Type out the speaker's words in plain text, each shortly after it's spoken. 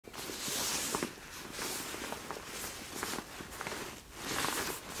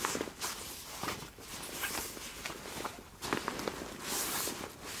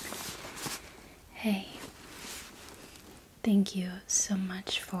Hey, thank you so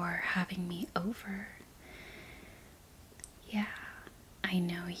much for having me over. Yeah, I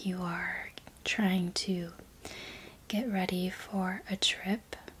know you are trying to get ready for a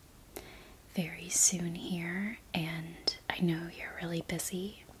trip very soon here, and I know you're really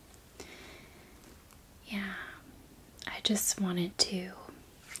busy. Yeah, I just wanted to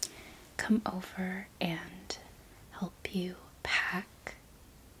come over and help you pack.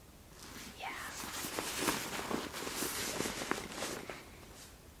 Yeah.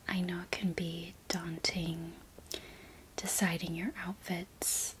 I know it can be daunting deciding your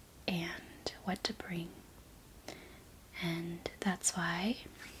outfits and what to bring, and that's why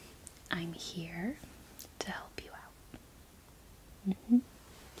I'm here to help you out.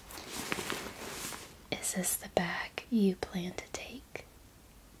 Is this the bag you plan to take?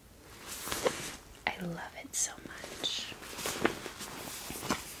 I love it so much.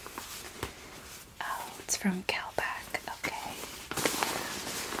 Oh, it's from Calpac. Okay.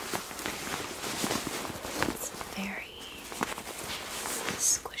 It's very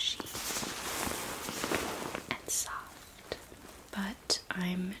squishy and soft, but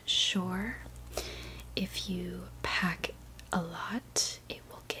I'm sure if you pack a lot, it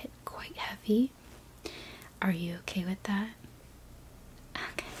will get quite heavy. Are you okay with that?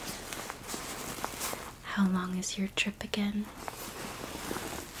 Okay. How long is your trip again?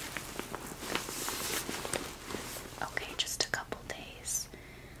 Okay, just a couple days.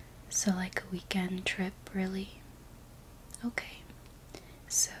 So like a weekend trip, really? Okay.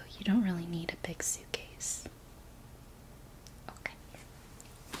 So you don't really need a big suitcase. Okay.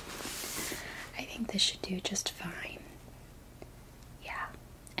 I think this should do just fine. Yeah.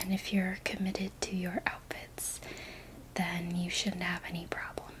 And if you're committed to your outfits, then you shouldn't have any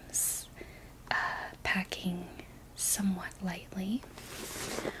problems packing somewhat lightly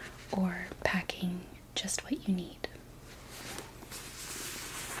or packing just what you need.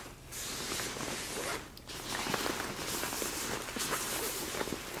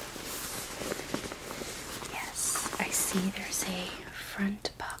 Yes, I see there's a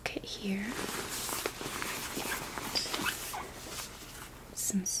front pocket here and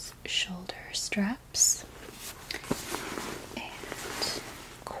some shoulder straps, and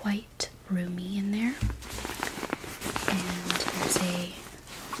quite roomy in there. And there's a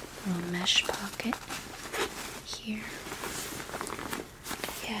little mesh pocket here.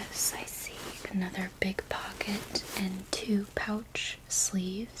 Yes, I see another big pocket and two pouch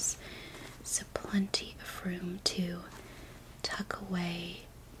sleeves, so plenty of room to tuck away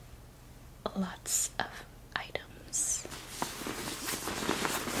lots of items.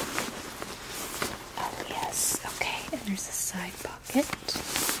 Oh yes, okay, and there's a side pocket.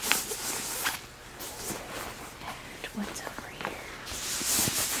 And what's over here?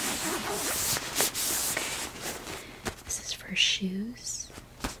 Okay, this is for shoes.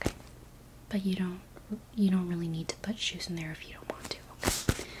 Okay, but you don't really need to put shoes in there if you don't want to.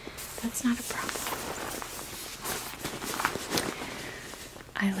 Okay, that's not a problem.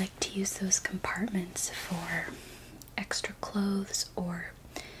 I like to use those compartments for extra clothes, or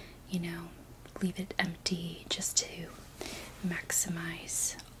leave it empty just to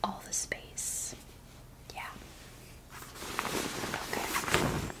maximize all the space. Yeah. Okay.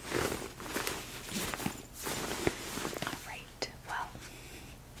 Alright, well,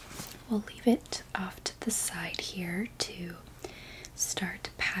 we'll leave it off to the side here to start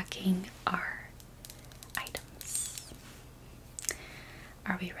packing our items.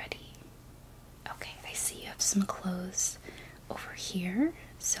 Are we ready? Okay, I see you have some clothes over here,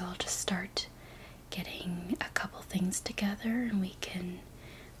 so I'll just start getting a couple things together and we can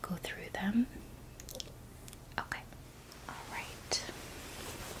go through them. Okay, alright.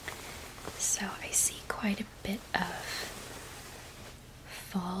 So I see quite a bit of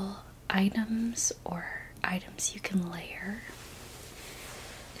fall items or items you can layer.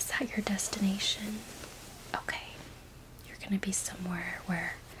 Is that your destination? Okay, you're gonna be somewhere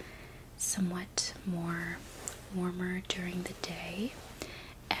where somewhat more warmer during the day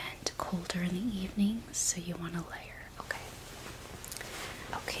and colder in the evening, so you want to layer. Okay.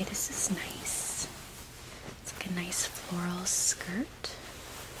 Okay, this is nice. It's like a nice floral skirt.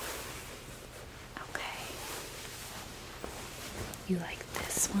 Okay. You like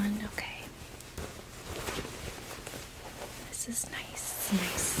this one? Okay. This is nice.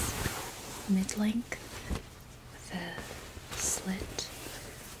 Nice mid-length with a slit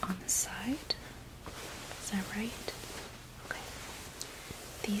on the side. Is that right? Okay.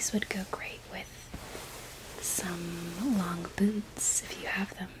 These would go great with some long boots if you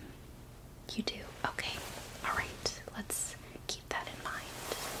have them. You do? Okay. Alright. Let's keep that in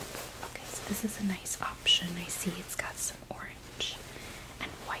mind. Okay, so this is a nice option. I see it's got some orange and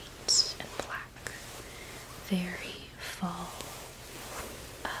white and black. Very fall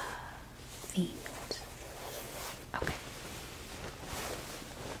themed. Okay.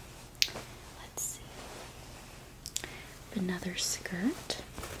 Let's see. Another skirt.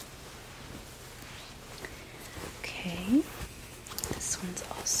 Okay. This one's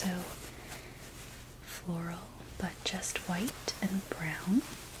also floral, but just white and brown.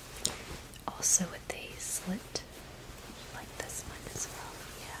 Also with a slit, like this one as well.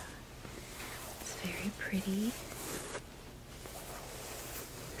 Yeah, it's very pretty.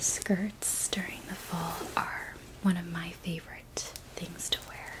 Skirts during the fall are one of my favorite things to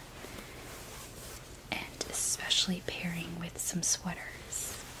wear, and especially pairing with some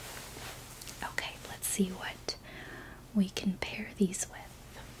sweaters. Okay, let's see what we can pair these with.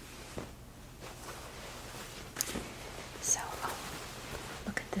 So I'll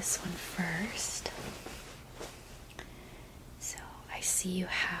look at this one first. So I see you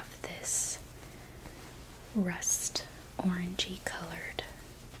have this rust orangey colored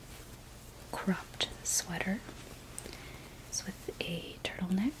cropped sweater. It's with a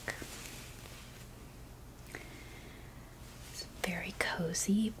turtleneck. It's very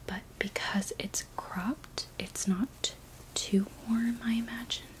cozy, but because it's cropped, it's not too warm, I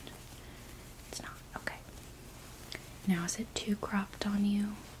imagine. It's not. Okay. Now, is it too cropped on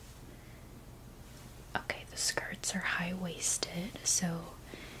you? Okay, the skirts are high-waisted, so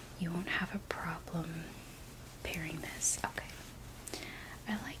you won't have a problem pairing this. Okay.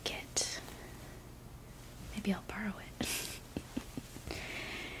 I like it. Maybe I'll borrow it.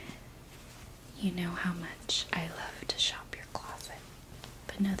 You know how much I love to shop your closet.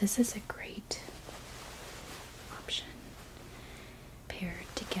 But no, this is a great option. Paired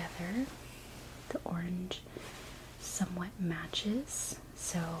together, the orange somewhat matches,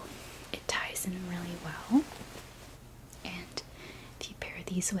 so it ties in really well. And if you pair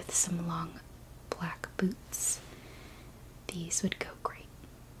these with some long black boots, these would go great.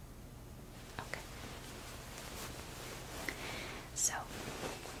 Okay. So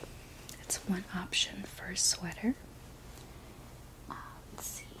that's one option for a sweater. Let's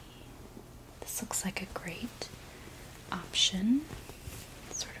see. This looks like a great option.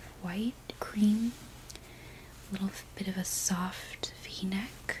 Sort of white, cream, a little bit of a soft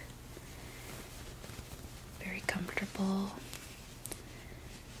V-neck. Very comfortable.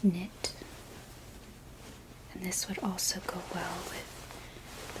 Knit. And this would also go well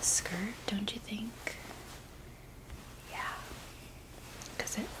with the skirt, don't you think? Yeah.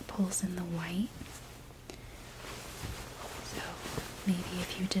 Because it pulls in the white. So maybe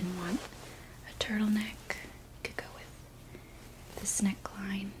if you didn't want a turtleneck, you could go with this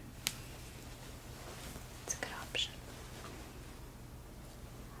neckline. It's a good option.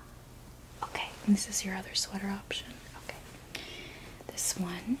 Okay, and this is your other sweater option. Okay. This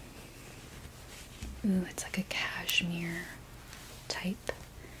one, ooh, it's like a cashmere type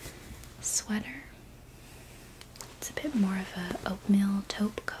sweater. It's a bit more of a oatmeal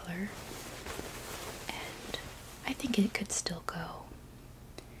taupe color, and I think it could still go.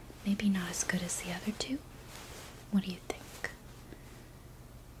 Maybe not as good as the other two. What do you think?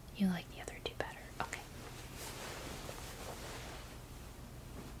 You like the other two better? Okay.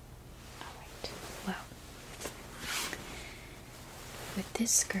 Alright, well, with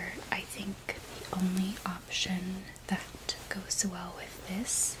this skirt, I think the only option that goes well with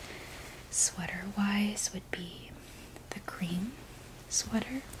this, sweater-wise, would be the cream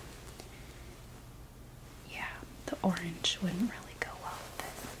sweater. Yeah, the orange wouldn't really go well with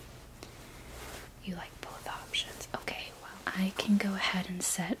it. You like both options. Okay, well, I can go ahead and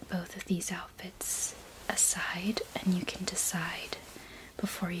set both of these outfits aside, and you can decide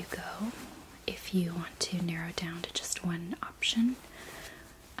before you go if you want to narrow down to just one option.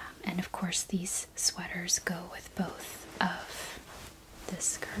 And of course, these sweaters go with both of this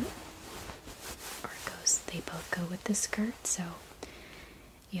skirt, or they both go with the skirt, so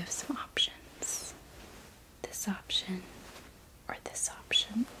you have some options. This option, or this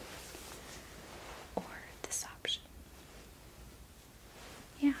option, or this option.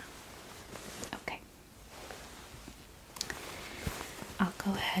 Yeah. Okay. I'll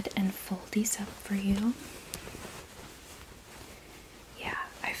go ahead and fold these up for you. Yeah,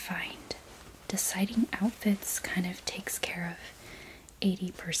 I find deciding outfits kind of takes care of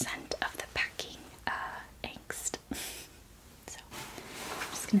 80% of the packing angst. So I'm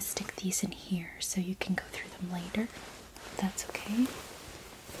just going to stick these in here so you can go through them later. If that's okay?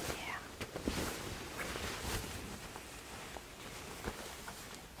 Yeah.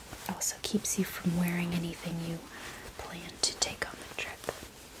 Also keeps you from wearing anything you plan to take on the trip.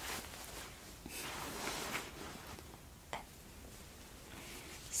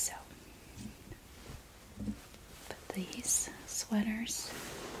 sweaters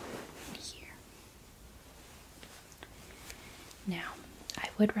here. Now, I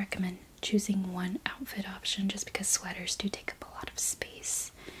would recommend choosing one outfit option just because sweaters do take up a lot of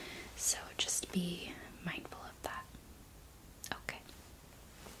space. So just be mindful of that. Okay.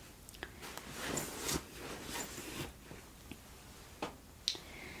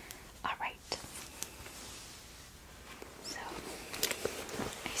 All right. So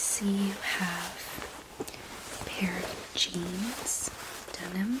I see you have a pair of jeans,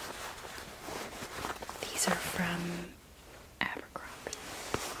 denim. These are from Abercrombie.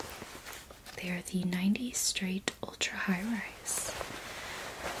 They are the 90s straight ultra high rise.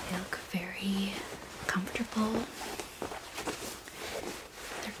 They look very comfortable.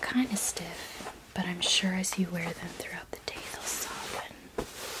 They're kind of stiff, but I'm sure as you wear them throughout the day they'll soften.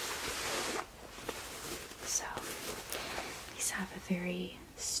 So these have a very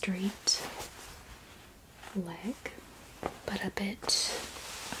straight leg, but a bit,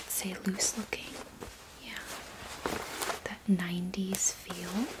 I'd say, loose looking. Yeah, that 90s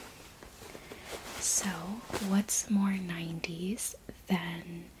feel. So what's more 90s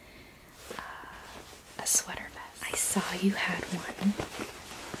than a sweater vest? I saw you had one,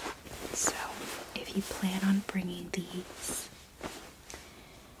 so if you plan on bringing these,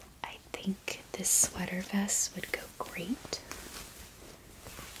 I think this sweater vest would go great.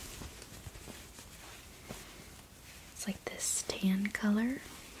 It's like this tan color,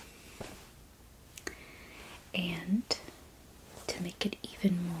 and to make it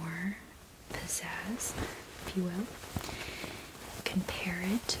even more pizzazz, if you will, can pair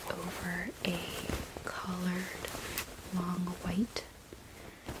it over a collared long white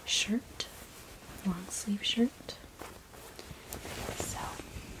shirt, long sleeve shirt. So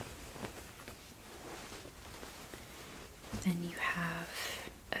then you have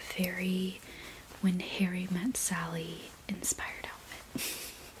a very When Harry Met Sally inspired outfit.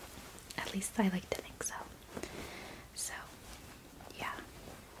 At least I like to think so. So yeah.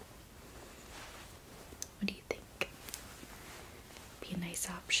 What do you think? Be a nice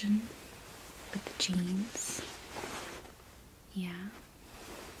option with the jeans. Yeah.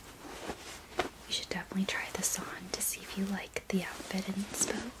 You should definitely try this on to see if you like the outfit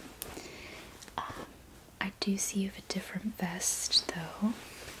inspo. I do see you have a different vest though.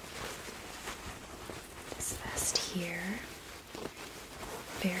 This vest here.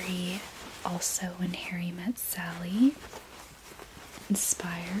 Very also When Harry Met Sally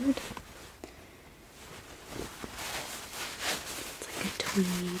inspired. It's like a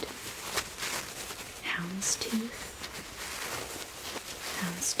tweed houndstooth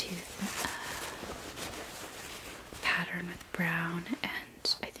pattern with brown,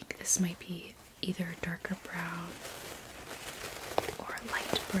 and I think this might be either a darker brown or a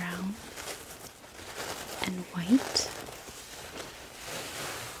light brown and white.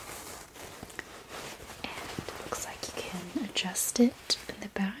 And it looks like you can adjust it in the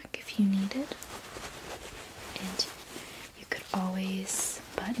back if you need it. And you could always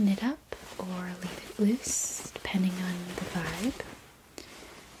button it up or leave it loose depending on the vibe.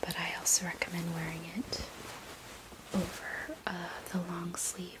 But I also recommend wearing it over the long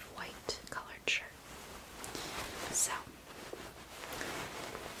sleeve white colored shirt. So,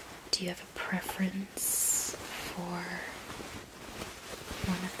 do you have a preference for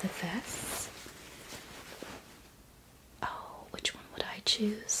one of the vests? Oh, which one would I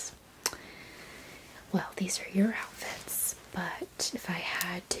choose? Well, these are your outfits, but if I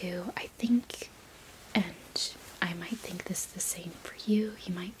had to, I think, and I might think this is the same for you,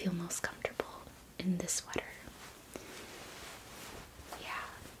 you might feel most comfortable in this sweater. Yeah,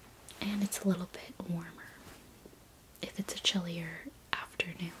 and it's a little bit warmer if it's a chillier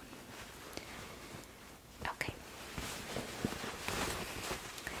afternoon. Okay.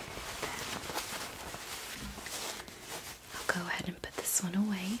 Then I'll go ahead and put this one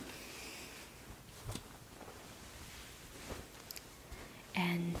away.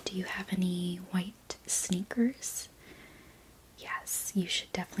 And do you have any white sneakers? Yes, you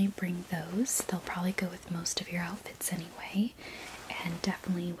should definitely bring those. They'll probably go with most of your outfits anyway, and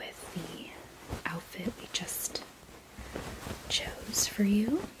definitely with the outfit we just chose for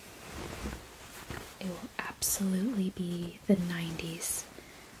you. It will absolutely be the 90s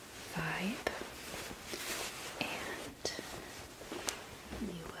vibe, and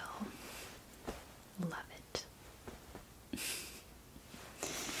you will love it.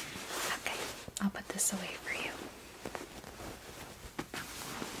 Okay, I'll put this away for you.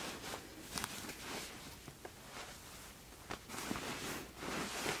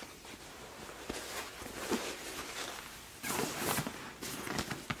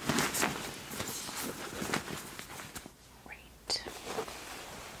 Right.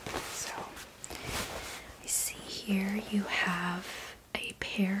 you have a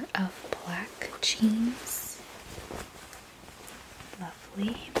pair of black jeans.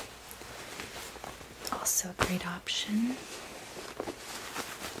 Lovely. Also a great option.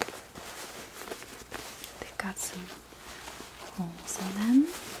 They've got some holes in them.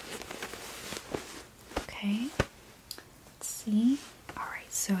 Okay, let's see.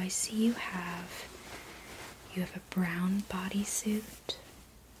 Alright, so I see you have a brown bodysuit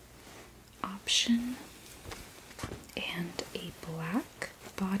option and a black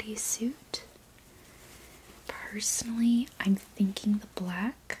bodysuit. Personally, I'm thinking the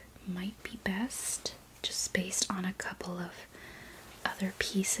black might be best, just based on a couple of other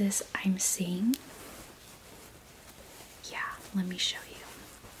pieces I'm seeing. Yeah, let me show you.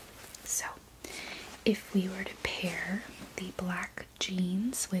 So, if we were to pair the black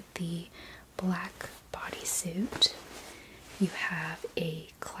jeans with the black bodysuit, you have a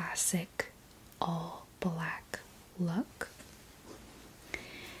classic all black look.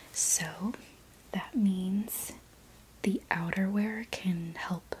 So that means the outerwear can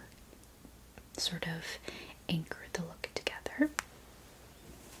help sort of anchor the look together.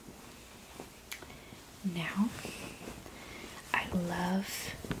 Now, I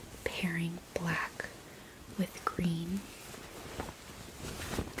love pairing black with green.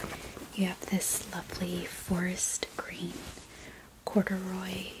 You have this lovely forest green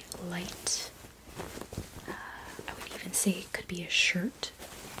corduroy light. I would even say it could be a shirt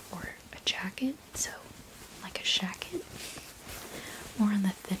or a jacket, so like a shacket. More on the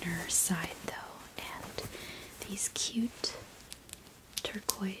thinner side though, and these cute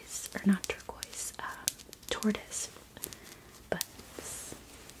turquoise, or not turquoise, tortoise buttons.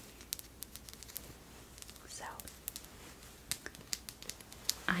 So,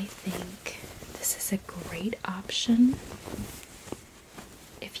 I think this is a great option.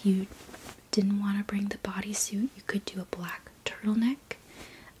 If you didn't want to bring the bodysuit, you could do a black turtleneck.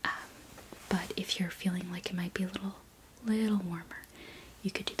 But if you're feeling like it might be a little warmer,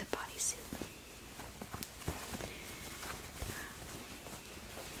 you could do the bodysuit.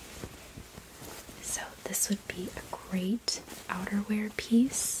 So this would be a great outerwear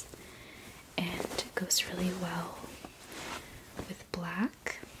piece, and it goes really well with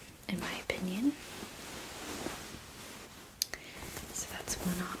black, in my opinion. So that's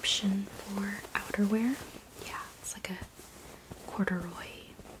one option for outerwear. Yeah, it's like a corduroy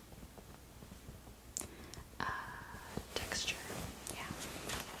texture.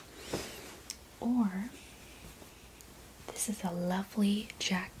 Yeah. Or this is a lovely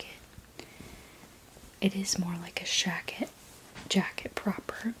jacket. It is more like a jacket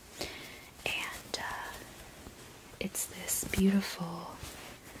proper, and it's this beautiful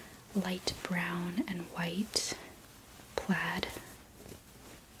light brown and white plaid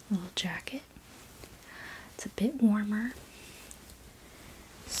little jacket. It's a bit warmer,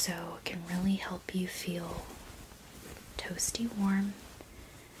 so it can really help you feel toasty warm.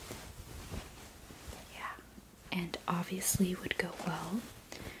 Yeah, and obviously would go well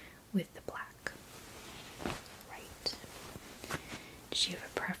with the black. Right. Did you have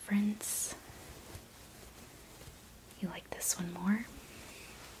a preference? You like this one more?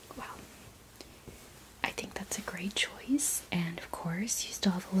 Well, I think that's a great choice, and of course you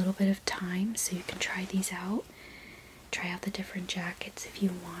still have a little bit of time, so you can try these out. Try out the different jackets if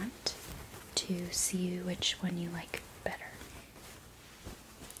you want, to see which one you like better.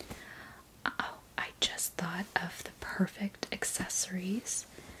 Oh, I just thought of the perfect accessories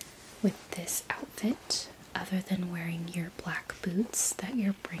with this outfit, other than wearing your black boots that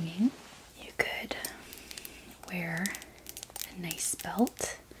you're bringing. You could wear a nice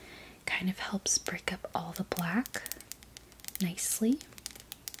belt. Kind of helps break up all the black nicely.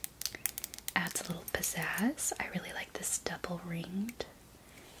 Adds a little pizzazz. I really like this double ringed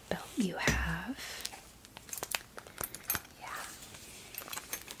belt you have. Yeah.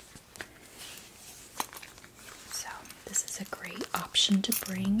 So this is a great option to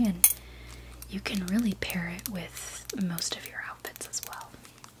bring, and you can really pair it with most of your outfits as well.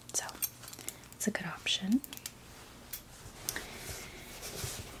 So it's a good option.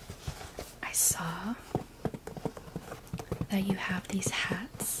 I saw that you have these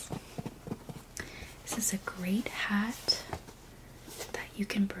hats. This is a great hat that you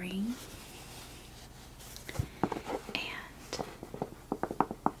can bring, and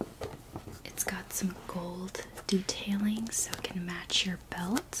it's got some gold detailing so it can match your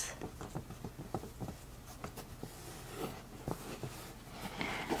belt.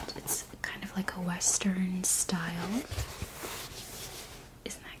 And it's kind of like a Western style.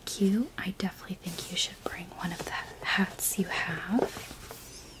 Isn't that cute? I definitely think you should bring one of the hats you have.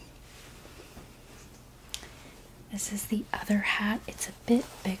 This is the other hat. It's a bit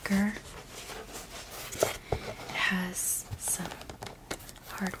bigger. It has some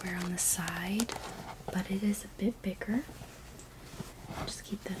hardware on the side, but it is a bit bigger. Just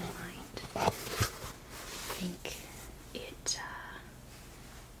keep that in mind. I think it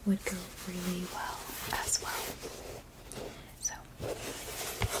would go really well as well. So,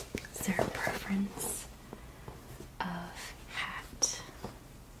 is there a preference of hat?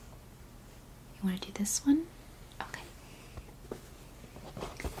 You want to do this one? Okay.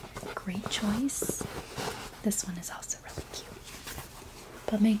 Great choice. This one is also really cute,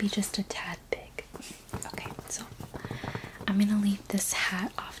 but maybe just a tad big. Okay, so I'm gonna leave this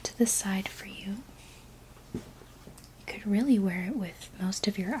hat off to the side for you. You could really wear it with most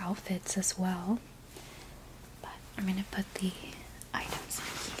of your outfits as well, but I'm gonna put the items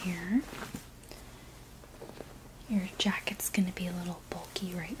in here. Your jacket's gonna be a little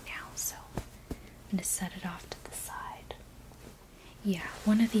bulky right now, so I'm gonna set it off to the side. Yeah,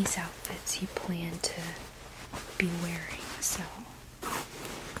 one of these outfits you plan to be wearing, so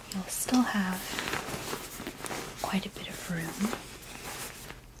you'll still have quite a bit of room.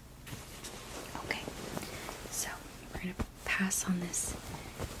 Okay, so we're going to pass on this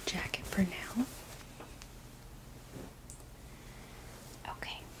jacket for now.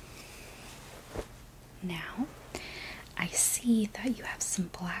 Okay, now I see that you have some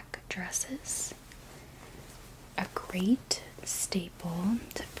black dresses. A great staple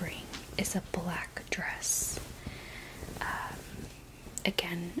to bring is a black dress.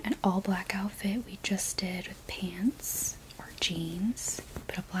 Again, an all black outfit we just did with pants or jeans,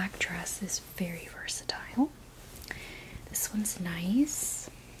 but a black dress is very versatile. This one's nice.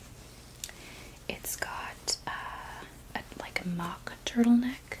 It's got like a mock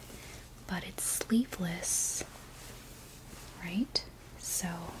turtleneck, but it's sleeveless, right? So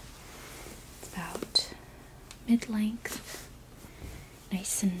it's about mid-length,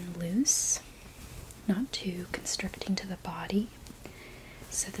 nice and loose, not too constricting to the body.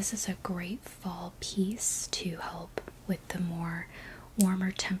 So this is a great fall piece to help with the more warmer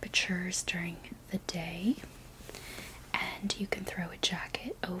temperatures during the day. And you can throw a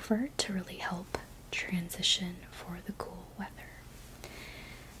jacket over to really help transition for the cool weather.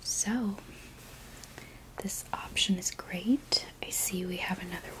 So this option is great. I see we have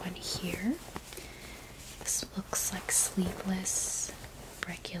another one here. This looks like sleeveless,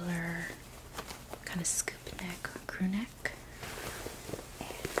 regular, kind of scoop neck, crew neck.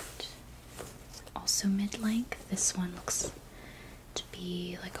 Also mid-length. This one looks to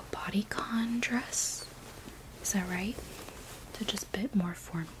be like a bodycon dress. Is that right? So just a bit more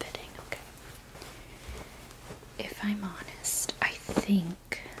form-fitting. Okay. If I'm honest, I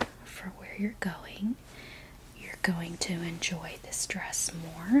think for where you're going to enjoy this dress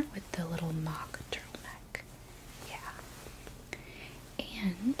more with the little mock turtleneck. Yeah.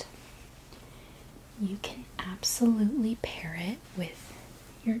 And you can absolutely pair it with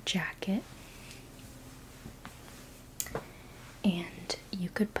your jacket. And you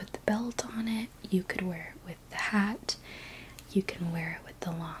could put the belt on it, you could wear it with the hat, you can wear it with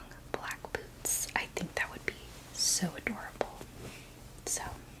the long black boots. I think that would be so adorable. So,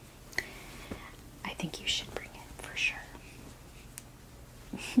 I think you should bring it for sure.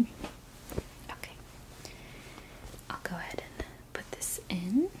 Okay. I'll go ahead and put this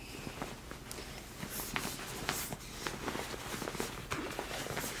in.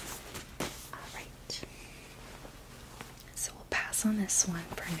 Alright. So we'll pass on this one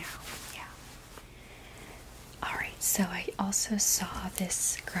for now. Yeah. Alright, so I also saw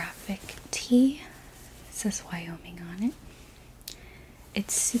this graphic tee. It says Wyoming on it.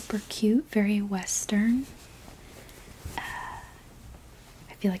 It's super cute, very Western.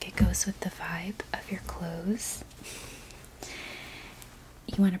 I feel like it goes with the vibe of your clothes.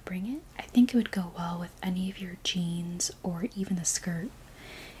 You want to bring it? I think it would go well with any of your jeans or even a skirt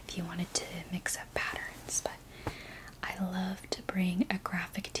if you wanted to mix up patterns. But I love to bring a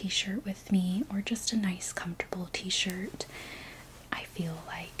graphic t-shirt with me or just a nice comfortable t-shirt. I feel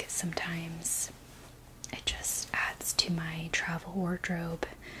like sometimes it just adds to my travel wardrobe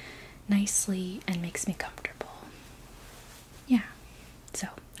nicely and makes me comfortable. Yeah, so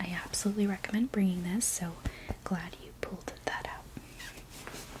I absolutely recommend bringing this, so glad you pulled that out.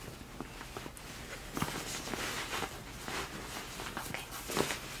 Okay,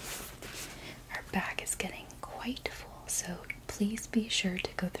 our bag is getting quite full, so please be sure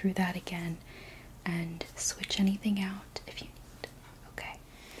to go through that again and switch anything out if you need. Okay,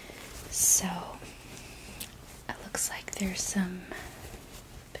 so it looks like there's some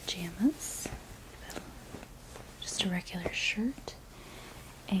pajamas, just a regular shirt,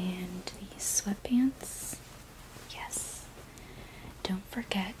 and these sweatpants. don't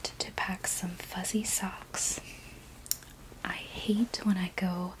forget to pack some fuzzy socks. I hate when I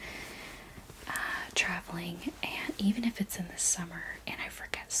go traveling, and even if it's in the summer and I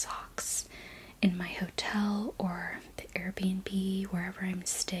forget socks in my hotel or the Airbnb, wherever I'm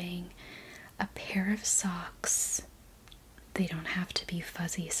staying, a pair of socks, they don't have to be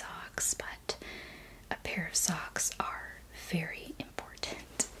fuzzy socks, but a pair of socks are very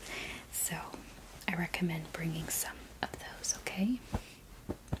important. So I recommend bringing some of those, okay?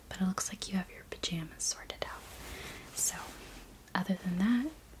 But it looks like you have your pajamas sorted out. So other than that,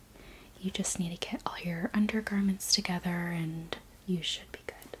 you just need to get all your undergarments together and you should be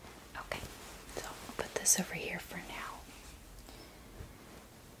good. Okay, so I'll put this over here for now.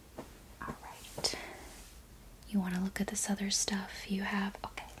 Alright. You want to look at this other stuff you have?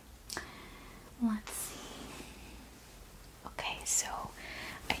 Okay. Let's see. Okay, so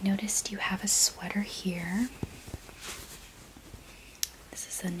I noticed you have a sweater here. This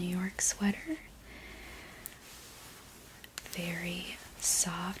is a New York sweater. Very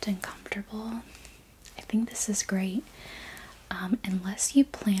soft and comfortable. I think this is great. Unless you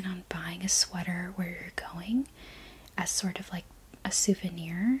plan on buying a sweater where you're going as sort of like a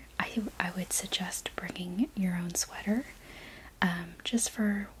souvenir, I would suggest bringing your own sweater, just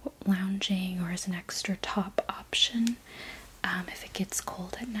for lounging or as an extra top option if it gets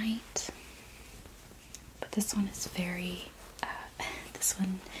cold at night. But this one is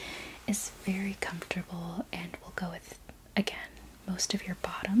very comfortable and will go with, again, most of your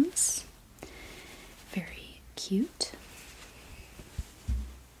bottoms. Very cute.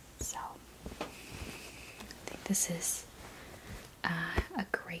 So I think this is a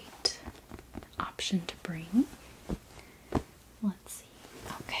great option to bring. Let's see.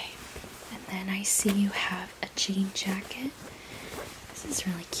 Okay, and then I see you have a jean jacket. This is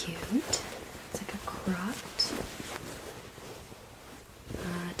really cute. It's like a cropped,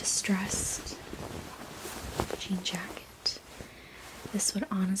 distressed jean jacket. This would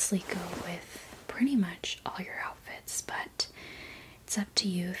honestly go with pretty much all your outfits, but it's up to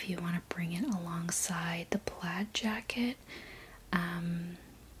you if you want to bring it alongside the plaid jacket.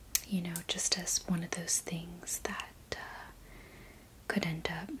 You know, just as one of those things that could end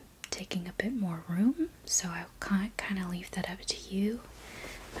up taking a bit more room. So I kind of leave that up to you.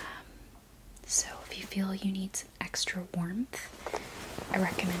 So if you feel you need some extra warmth, I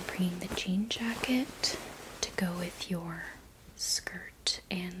recommend bringing the jean jacket to go with your skirt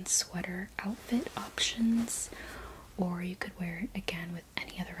and sweater outfit options, or you could wear it again with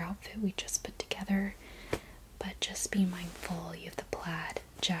any other outfit we just put together. But just be mindful you have the plaid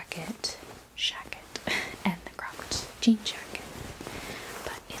jacket, and the cropped jean jacket.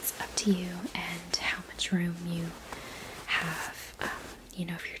 But it's up to you and how much room you have. You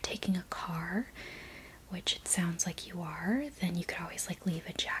know, if you're taking a car, which it sounds like you are, then you could always like leave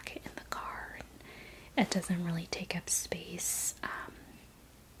a jacket in the car, and it doesn't really take up space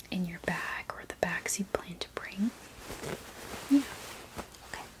in your bag or the bags you plan to bring. Yeah,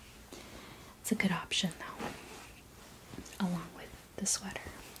 okay. It's a good option though, along with the sweater.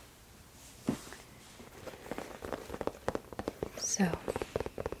 So,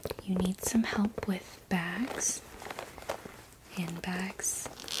 you need some help with bags, handbags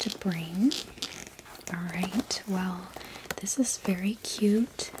to bring. Alright, well, this is very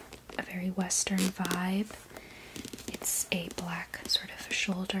cute, a very Western vibe. It's a black sort of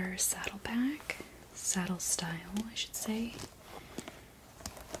shoulder saddlebag, saddle style, I should say.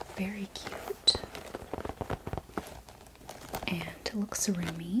 Very cute. And it looks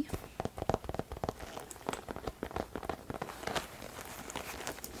roomy.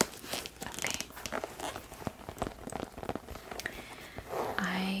 Okay.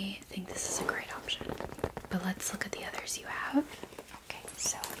 I think this is a great option. But let's look at the others you have. Okay,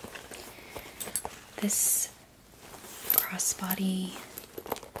 so this crossbody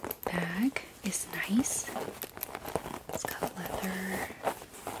bag is nice. It's got leather,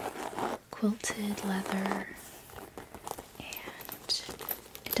 quilted leather, and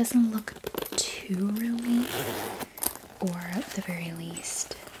it doesn't look too roomy, or at the very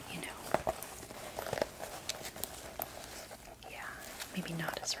least, you know, yeah, maybe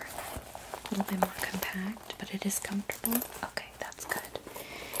not as roomy. A little bit more compact, but it is comfortable. Okay, that's good.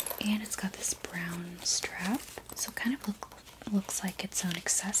 And it's got this brown strap, so it kind of looks like its own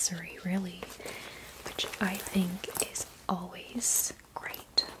accessory, really, which I think is always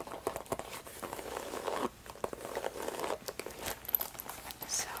great.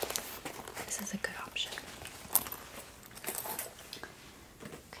 So, this is a good option.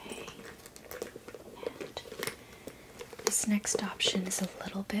 Okay, and this next option is a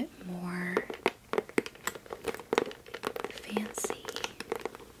little bit more fancy.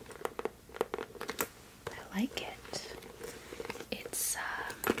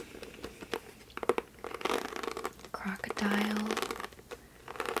 crocodile.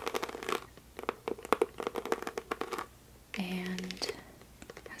 And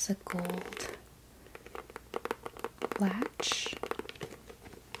has a gold latch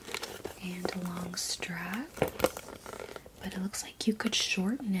and a long strap. But it looks like you could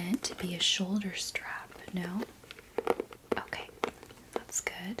shorten it to be a shoulder strap, no? Okay, that's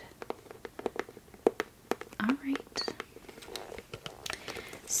good. Alright.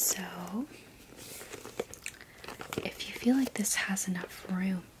 So, if you feel like this has enough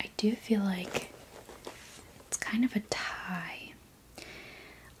room, I do feel like it's kind of a tie.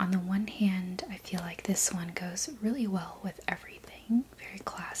 On the one hand, I feel like this one goes really well with everything, very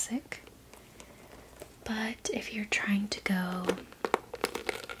classic. But if you're trying to go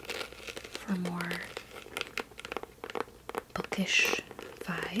for more bookish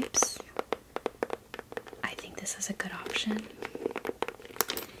vibes, I think this is a good option.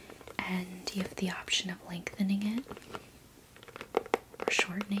 And you have the option of lengthening it or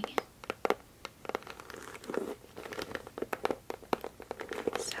shortening it.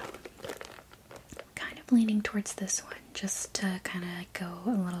 So, kind of leaning towards this one just to kind of go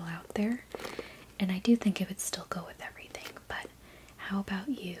a little out there. And I do think it would still go with everything, but how about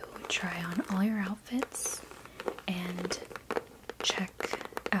you try on all your outfits and check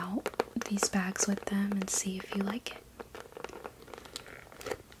out these bags with them and see if you like it.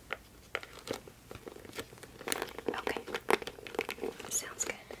 Okay, sounds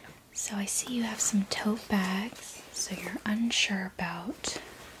good. So I see you have some tote bags, so you're unsure about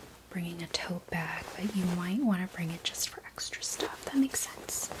bringing a tote bag, but you might want to bring it just for extra stuff. That makes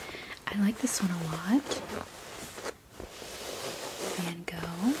sense. I like this one a lot. Van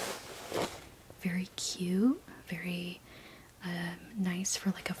Gogh. Very cute. Very nice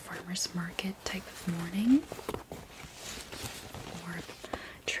for like a farmer's market type of morning. Or a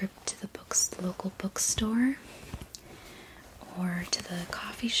trip to the local bookstore. Or to the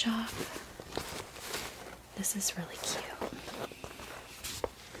coffee shop. This is really cute.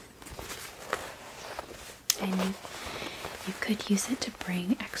 And you could use it to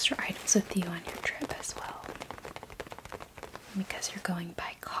bring extra items with you on your trip as well. Because you're going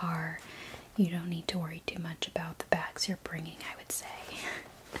by car, you don't need to worry too much about the bags you're bringing, I would say.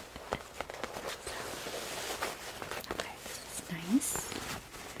 Okay, this is nice.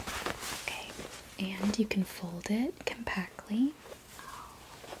 Okay, and you can fold it compactly.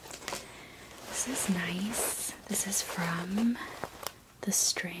 This is nice. This is from the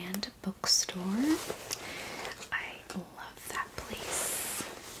Strand bookstore. I love that place.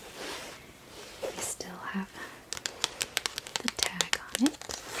 They still have the tag on it.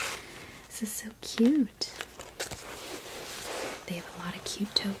 This is so cute. They have a lot of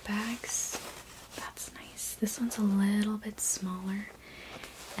cute tote bags. That's nice. This one's a little bit smaller,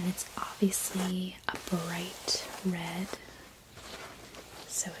 and it's obviously a bright red,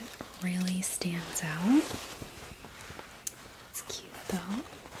 so it really stands out. It's cute though.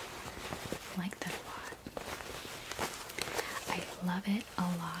 I like that a lot. I love it a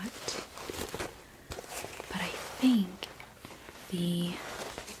lot, but I think the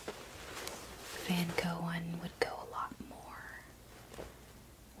Van Gogh one would go a lot more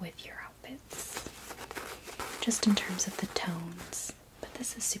with your outfits, just in terms of the tones, but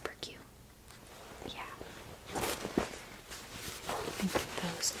this is super cute. Yeah, I think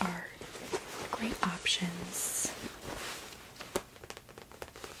those are great options.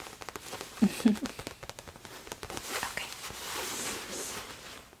 Okay,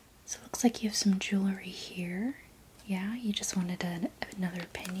 so it looks like you have some jewelry here. Yeah, you just wanted another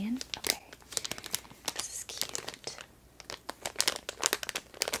opinion? Okay, this is cute.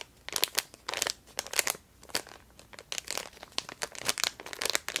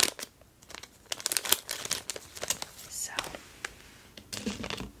 So,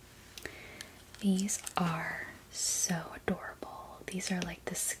 these are so adorable. These are like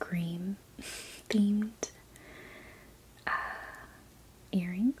the Scream themed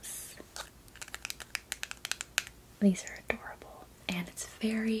earrings. These are adorable, and it's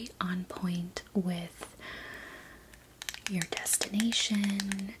very on point with your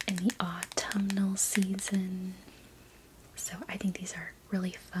destination in the autumnal season. So I think these are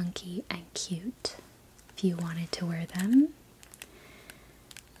really funky and cute if you wanted to wear them.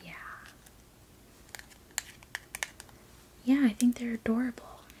 Yeah. Yeah, I think they're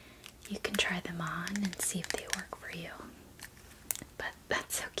adorable. You can try them on and see if they work for you. But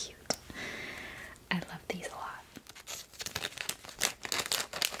that's so cute. I love these a lot.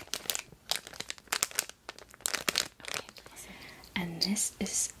 Okay. And this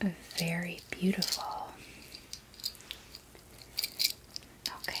is very beautiful.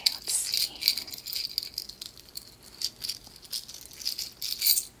 Okay, let's see.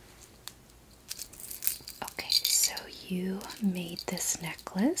 you made this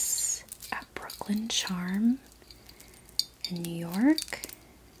necklace at Brooklyn Charm in New York.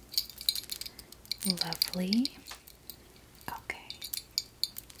 Lovely. Okay.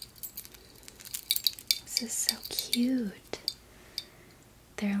 This is so cute.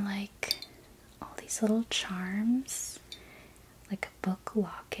 They're like all these little charms, like a book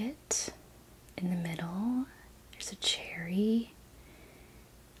locket in the middle. There's a cherry,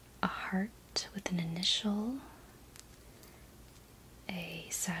 a heart with an initial, a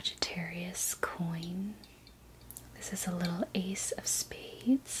Sagittarius coin. This is a little ace of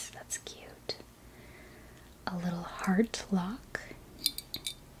spades. That's cute. A little heart lock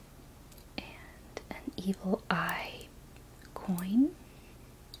and an evil eye coin.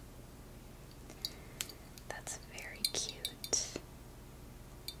 That's very cute.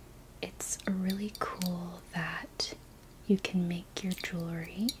 It's really cool that you can make your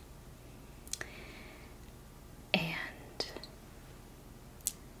jewelry and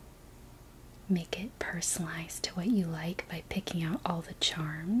make it personalized to what you like by picking out all the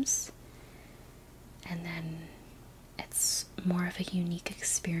charms, and then it's more of a unique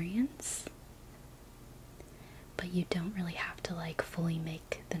experience, but you don't really have to like fully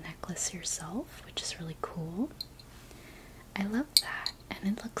make the necklace yourself, which is really cool. I love that,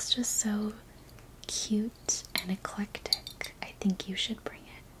 and it looks just so cute and eclectic. I think you should bring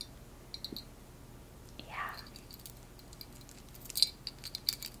it. Yeah.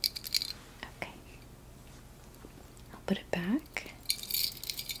 Okay. I'll put it back.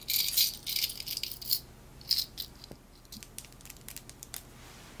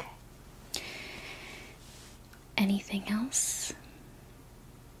 Okay. Anything else?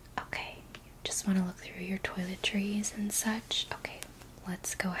 Okay. Just want to look through your toiletries and such. Okay.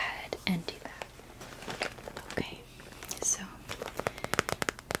 Let's go ahead and do that. Okay, so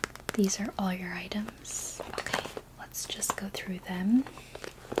these are all your items. Okay, let's just go through them.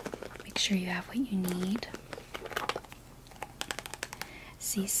 Make sure you have what you need.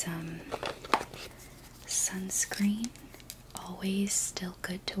 See some sunscreen. Always still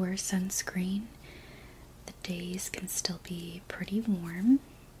good to wear sunscreen. The days can still be pretty warm.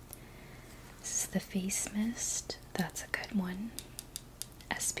 This is the face mist. That's a good one.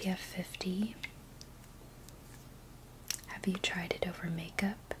 SPF 50. Have you tried it over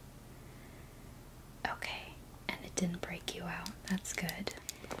makeup? Okay, and it didn't break you out. That's good.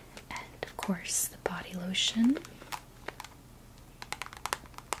 And of course, the body lotion.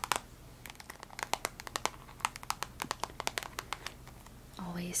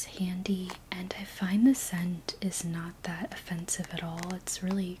 Always handy, and I find the scent is not that offensive at all. It's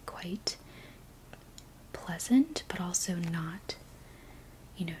really quite pleasant, but also not,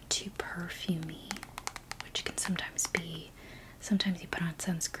 you know, too perfumey, which can sometimes be. Sometimes you put on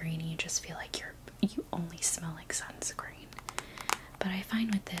sunscreen and you just feel like you only smell like sunscreen. But I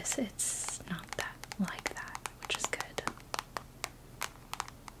find with this, it's not that like that, which is good.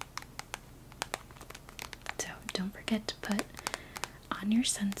 So don't forget to put on your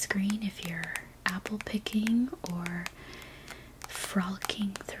sunscreen if you're apple picking or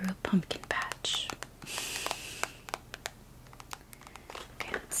frolicking through a pumpkin patch.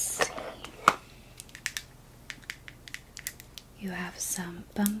 Let's see. You have some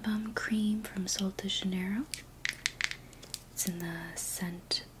Bum Bum cream from Sol de Janeiro. It's in the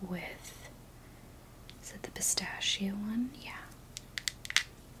scent with, is it the pistachio one? Yeah.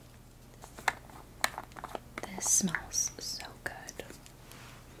 This smells so good.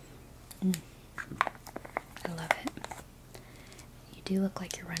 I love it. You do look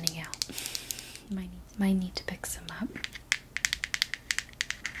like you're running out. Might need to pick some up.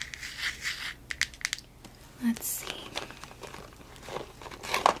 Let's see.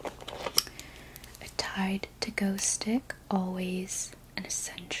 A Tide to Go stick, always an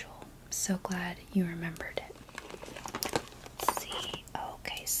essential. I'm so glad you remembered it. Let's see.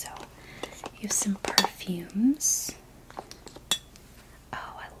 Okay, so you have some perfumes.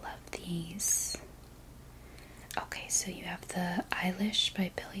 Oh, I love these. Okay, so you have the Eilish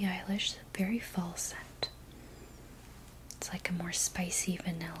by Billie Eilish, very fall scent. It's like a more spicy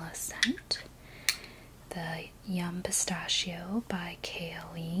vanilla scent. The Yum Pistachio by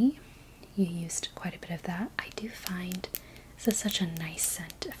KLE. You used quite a bit of that. I do find this is such a nice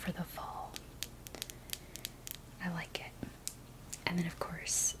scent for the fall. I like it. And then of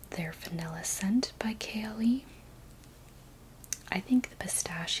course their vanilla scent by KLE. I think the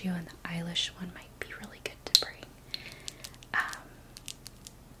pistachio and the Eilish one might be really good to bring.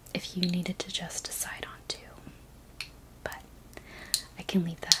 If you needed to just decide on two. But I can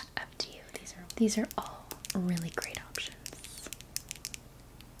leave that up to you. These are all really great options.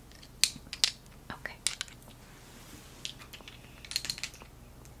 Okay.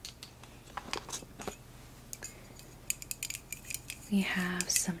 We have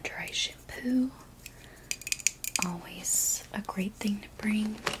some dry shampoo. Always a great thing to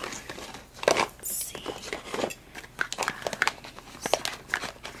bring. Let's see. Some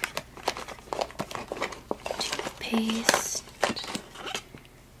toothpaste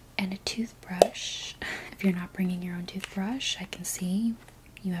and a toothbrush. If you're not bringing your own toothbrush, I can see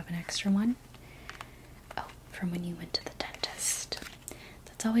you have an extra one. Oh, from when you went to the dentist.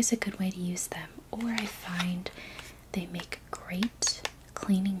 That's always a good way to use them. Or I find they make great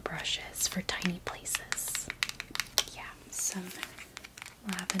cleaning brushes for tiny places. Yeah, some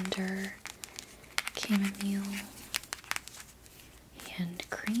lavender, chamomile hand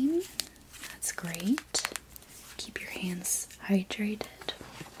cream. That's great. Keep your hands hydrated.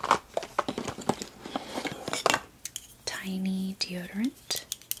 Tiny deodorant.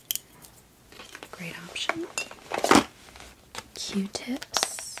 Great option.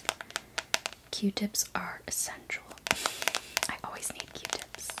 Q-tips. Q-tips are essential. I always need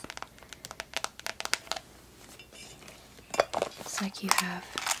Q-tips. Looks like you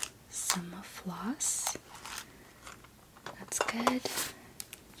have some floss. That's good.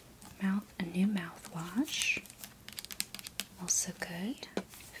 A new mouthwash. Also good.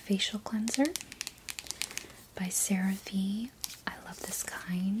 Facial cleanser by CeraVe. I love this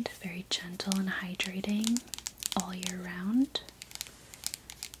kind. Very gentle and hydrating all year round.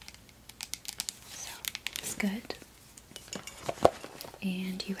 So it's good.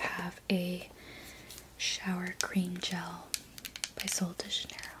 And you have a shower cream gel by Sol de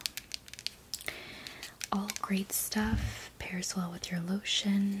Janeiro. All great stuff. Pairs well with your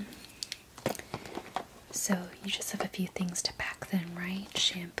lotion. So you just have a few things to pack then, right?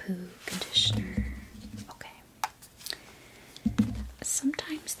 Shampoo, conditioner. Okay.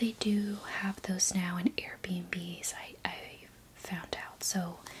 Sometimes they do have those now in Airbnbs, I found out.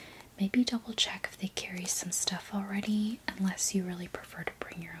 So maybe double check if they carry some stuff already, unless you really prefer to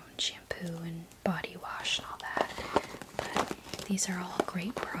bring your own shampoo and body wash and all that. But these are all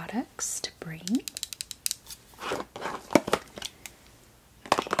great products to bring.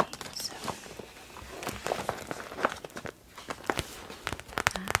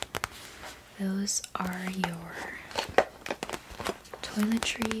 Those are your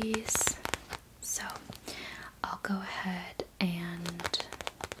toiletries. So I'll go ahead and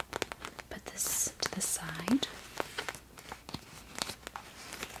put this to the side.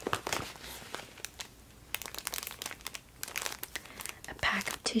 A pack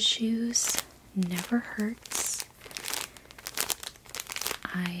of tissues never hurts.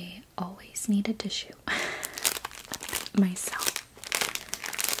 I always need a tissue myself.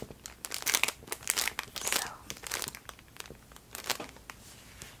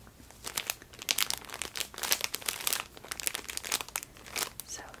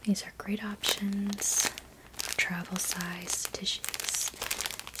 These are great options for travel size tissues.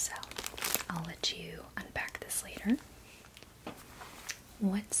 So I'll let you unpack this later.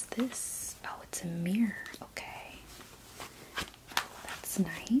 What's this? Oh, it's a mirror. Okay. That's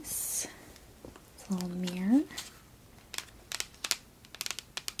nice. It's a little mirror.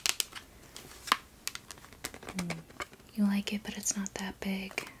 You like it, but it's not that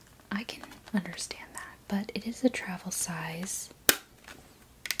big. I can understand that, but it is a travel size.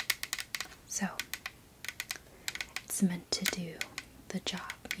 So, it's meant to do the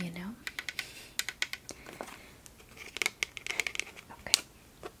job, you know? Okay,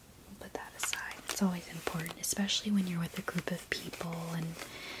 we'll put that aside. It's always important, especially when you're with a group of people and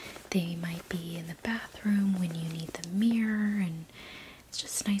they might be in the bathroom when you need the mirror, and it's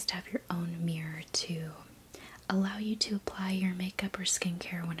just nice to have your own mirror to allow you to apply your makeup or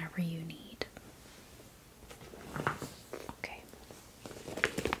skincare whenever you need.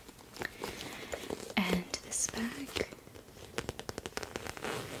 And this bag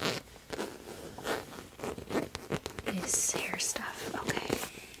is hair stuff. Okay.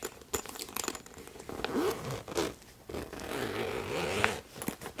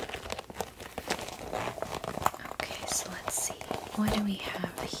 Okay, so let's see. What do we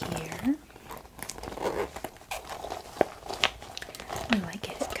have here? I like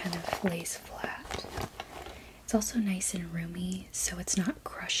it. It kind of lays flat. It's also nice and roomy, so it's not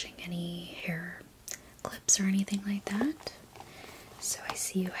crushing any hair clips or anything like that. So I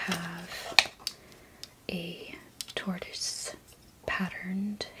see you have a tortoise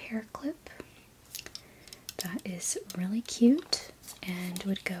patterned hair clip that is really cute and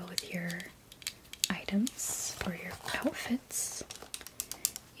would go with your items or your outfits.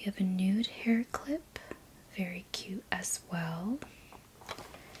 You have a nude hair clip, very cute as well.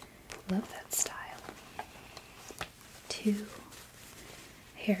 Love that style. 2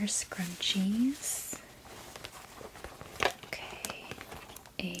 hair scrunchies. Okay.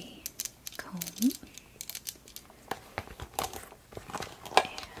 a comb and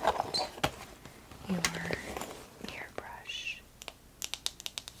your hairbrush.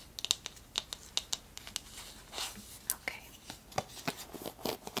 Okay.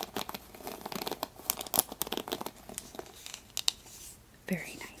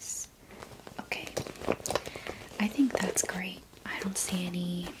 Very nice. Okay. I think that's great. I don't see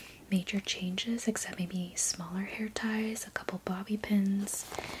any major changes except maybe smaller hair ties, a couple bobby pins.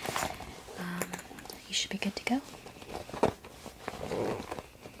 You should be good to go.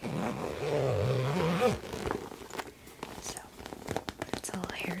 So, that's all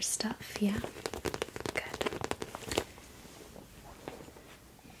hair stuff, yeah? Good.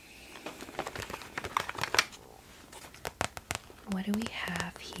 What do we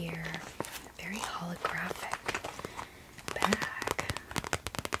have here? A very holographic bag.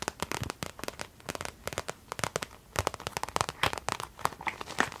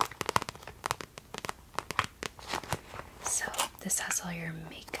 So this has all your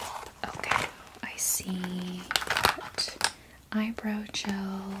makeup. Okay, I see. Got eyebrow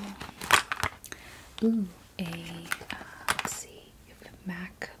gel. Ooh, let's see. You have a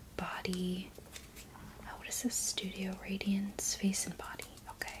MAC body. What is this? Studio Radiance Face and Body.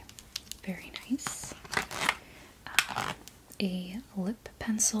 Okay, very nice. A lip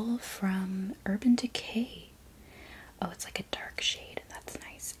pencil from Urban Decay. Oh, it's like a dark shade. That's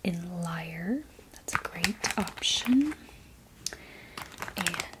nice. In Liar. That's a great option.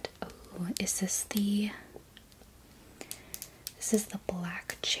 And oh, is this the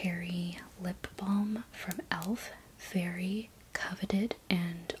Black Cherry Lip Balm from e.l.f. Very coveted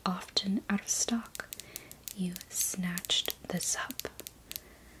and often out of stock. You snatched this up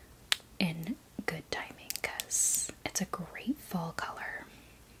in good timing because it's a great fall color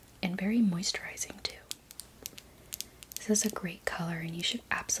and very moisturizing too. This is a great color and you should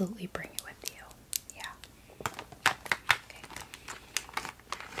absolutely bring it with you. Yeah. Okay.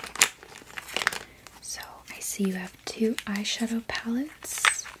 So I see you have 2 eyeshadow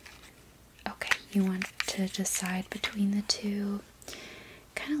palettes. Okay, you want to decide between the 2.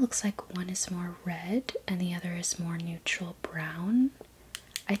 Kind of looks like one is more red and the other is more neutral brown.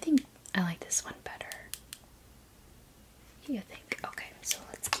 I think I like this one better. You think? Okay, so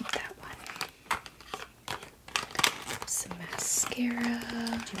let's keep that one. Some mascara.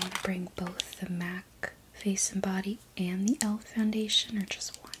 Do you want to bring both the MAC Face and Body and the e.l.f. foundation or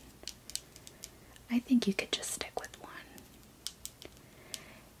just one? I think you could just stick with one.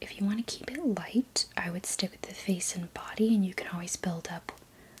 If you want to keep it light, I would stick with the Face and Body, and you can always build up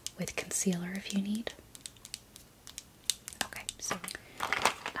with concealer if you need. Okay, so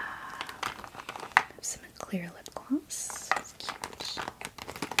some clear lip gloss. That's cute.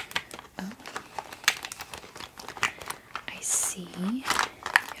 Oh, I see. You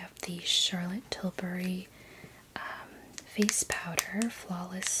have the Charlotte Tilbury face powder,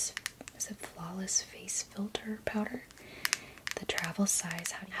 flawless. Is it flawless face filter powder? The travel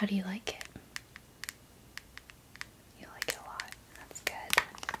size. How do you like it? You like it a lot. That's good.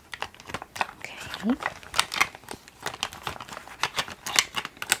 Okay.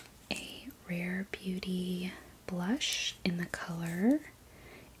 A Rare Beauty blush in the color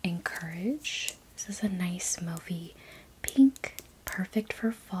Encourage. This is a nice mauvey pink. Perfect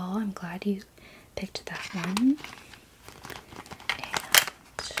for fall. I'm glad you picked that one.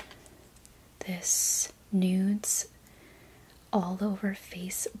 And this nudes all over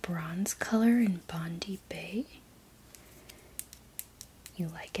face bronze color in Bondi Bay. You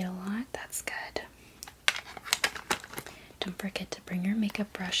like it a lot? That's good. Don't forget to bring your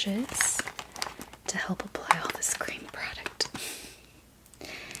makeup brushes to help apply all this cream product.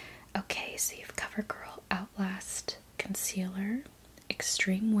 Okay, so you've CoverGirl Outlast Concealer,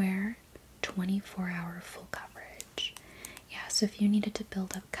 Extreme Wear, 24-hour full coverage. Yeah, so if you needed to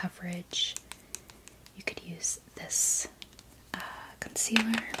build up coverage, you could use this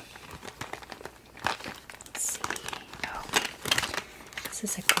concealer. Let's see. Oh, this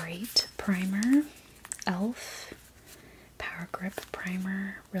is a great primer. e.l.f. Power Grip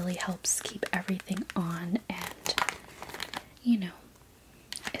Primer really helps keep everything on, and you know,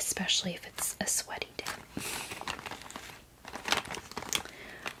 especially if it's a sweaty day.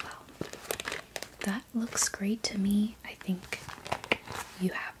 Well, that looks great to me. I think you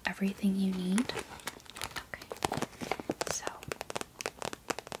have everything you need. Okay, so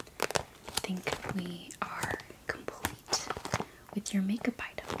I think we are complete with your makeup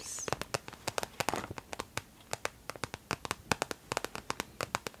items.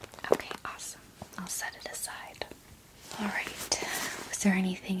 Okay, awesome. I'll set it aside. Alright, was there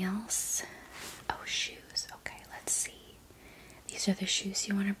anything else? Oh, shoes. Okay, let's see. These These are the shoes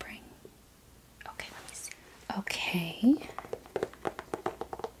you want to bring. Okay, let me see. Okay.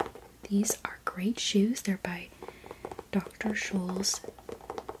 These are great shoes. They're by Dr. Scholl's.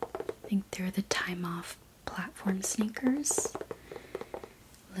 I think they're the Time Off platform sneakers.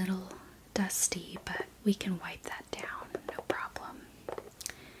 Little dusty, but we can wipe that down, no problem.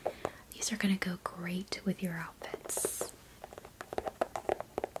 These are gonna go great with your outfits.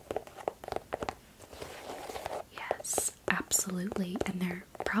 Yes, absolutely, and they're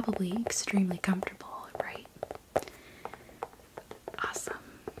probably extremely comfortable, right? Awesome.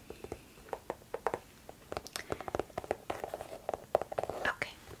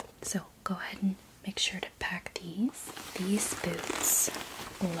 Okay, so go ahead and make sure to pack these. These boots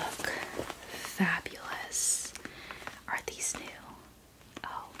look fabulous. Are these new?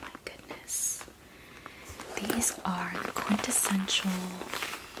 Oh my goodness. These are the quintessential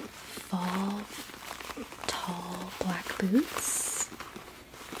fall tall black boots.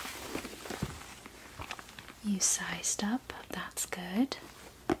 You sized up, that's good.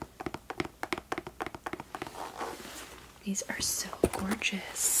 These are so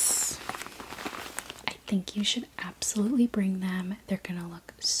gorgeous. I think you should absolutely bring them. They're gonna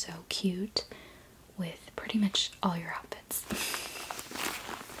look so cute with pretty much all your outfits.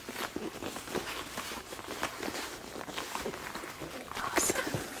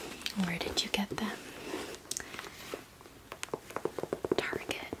 Awesome. Where did you get them?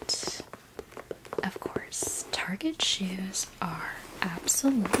 Target. Of course, Target shoes are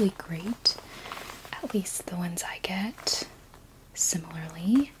absolutely great. At least the ones I get.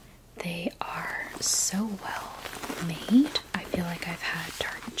 Similarly, they are so well made. I feel like I've had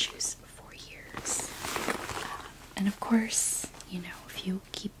Target shoes for years. And of course, you know, if you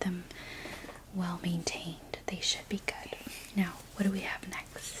keep them well maintained, they should be good. Now, what do we have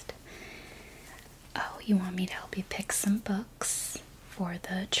next? Oh, you want me to help you pick some books for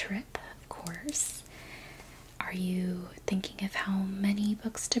the trip, of course. Are you thinking of how many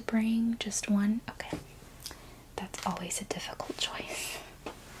books to bring? Just one? Okay. That's always a difficult choice.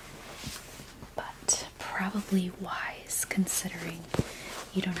 But probably wise considering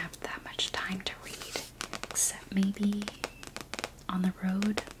you don't have that much time to read, except maybe on the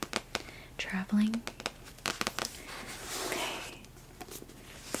road, traveling. Okay.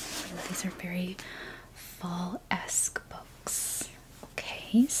 These are very fall-esque books.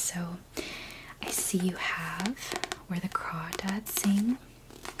 Okay, so I see you have Where the Crawdads Sing.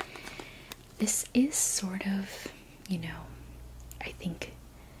 This is sort of, you know, I think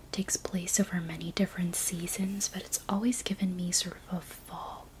takes place over many different seasons, but it's always given me sort of a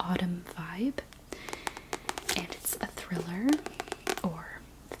fall autumn vibe. And it's a thriller, or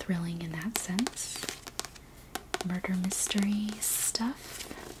thrilling in that sense. Murder mystery stuff.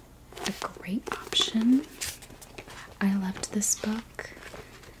 A great option. I loved this book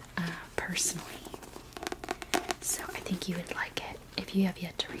personally, so I think you would like it if you have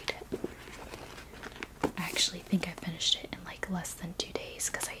yet to read it. I actually think I finished it in like less than 2 days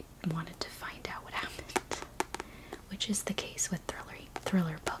because I wanted to find out what happened, which is the case with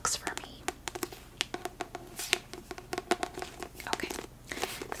thriller books for me. Okay,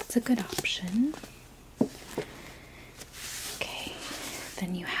 that's a good option. Okay,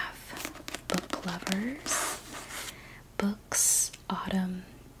 then you have Book Lovers. Books, autumn,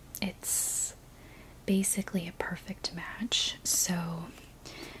 it's basically a perfect match. So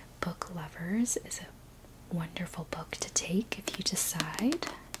Book Lovers is a wonderful book to take if you decide,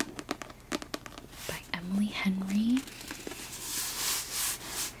 by Emily Henry.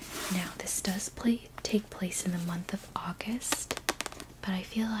 Now this does take place in the month of August, but I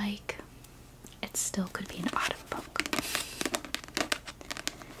feel like it still could be an autumn book.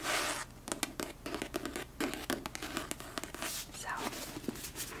 So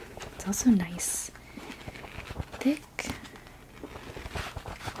it's also nice, thick.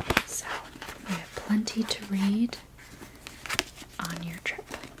 So you have plenty to read on your trip.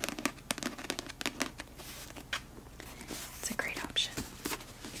 It's a great option.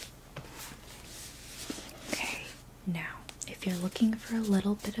 Okay, now if you're looking for a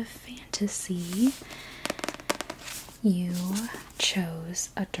little bit of fantasy, you chose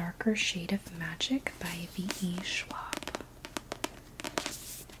A Darker Shade of Magic by V.E. Schwab.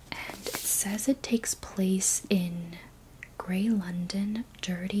 And it says it takes place in grey London,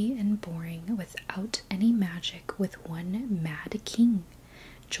 dirty and boring, without any magic, with one mad king,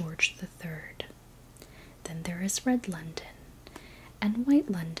 George III. Then there is Red London, and White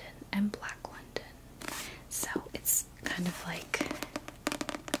London, and Black London. So it's kind of like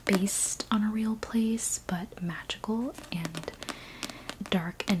based on a real place, but magical, and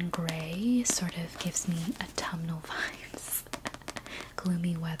dark and grey sort of gives me autumnal vibes.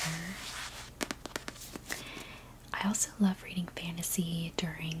 gloomy weather. I also love reading fantasy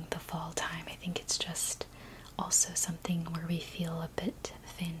during the fall time. I think it's just also something where we feel a bit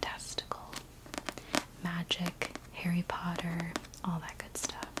fantastical. Magic, Harry Potter, all that good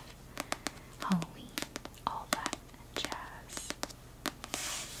stuff. Halloween, all that jazz.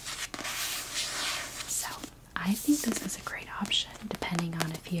 So, I think this is a great option depending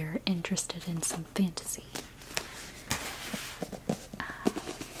on if you're interested in some fantasy.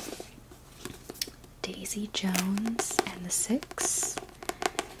 Daisy Jones and the Six.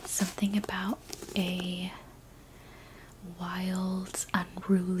 Something about a wild,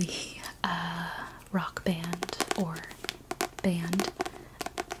 unruly rock band or band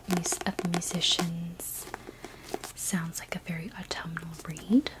of musicians. Sounds like a very autumnal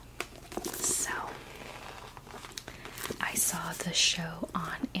read. So, I saw the show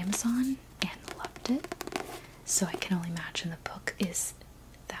on Amazon and loved it. So I can only imagine the book is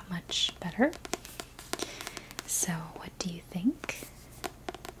that much better. So, what do you think?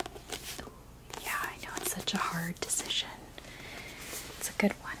 Ooh, yeah, I know it's such a hard decision. It's a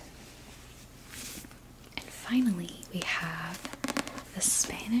good one. And finally, we have The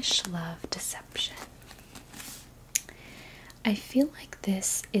Spanish Love Deception. I feel like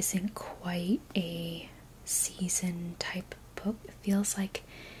this isn't quite a season type book. It feels like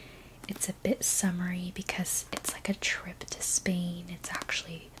it's a bit summery because it's like a trip to Spain. It's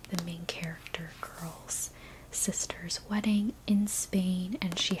actually the main character girl's sister's wedding in Spain,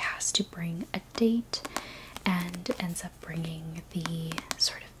 and she has to bring a date and ends up bringing the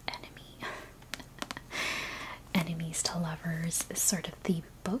sort of enemies to lovers is sort of the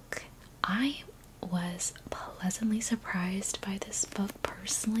book. I was pleasantly surprised by this book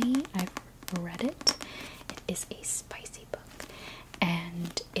personally. I've read it. It is a spicy book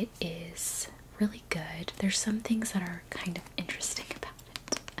and it is really good. There's some things that are kind of interesting about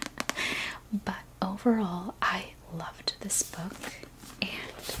it. But overall, I loved this book and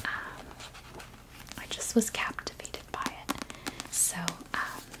I just was captivated by it. So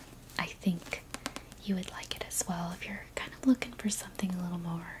I think you would like it as well if you're kind of looking for something a little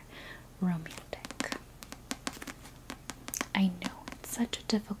more romantic. I know, it's such a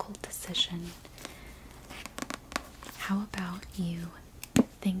difficult decision. How about you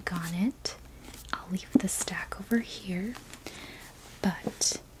think on it? I'll leave the stack over here,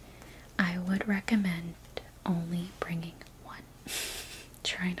 but I would recommend only bringing one.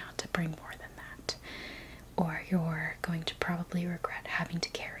 Try not to bring more than that, or you're going to probably regret having to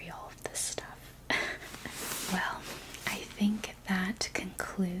carry all of this stuff. Well, I think that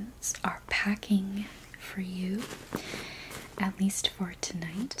concludes our packing for you, at least for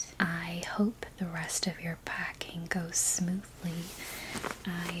tonight. I hope the rest of your packing goes smoothly.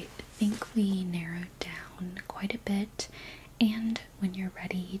 I think we narrowed down quite a bit, and when you're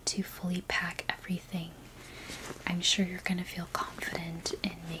ready to fully pack everything, I'm sure you're going to feel confident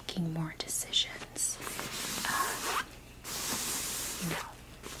in making more decisions.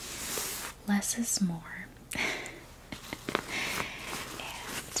 Less is more. And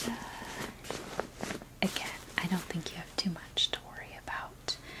again, I don't think you have too much to worry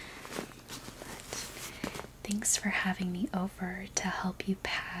about. But thanks for having me over to help you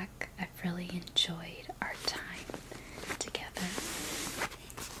pack. I've really enjoyed our time together.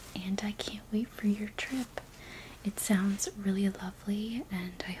 And I can't wait for your trip. It sounds really lovely,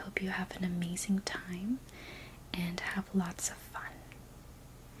 and I hope you have an amazing time and have lots of fun.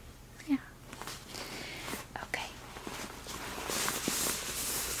 Yeah. Okay.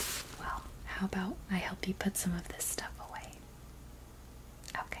 Well, how about I help you put some of this stuff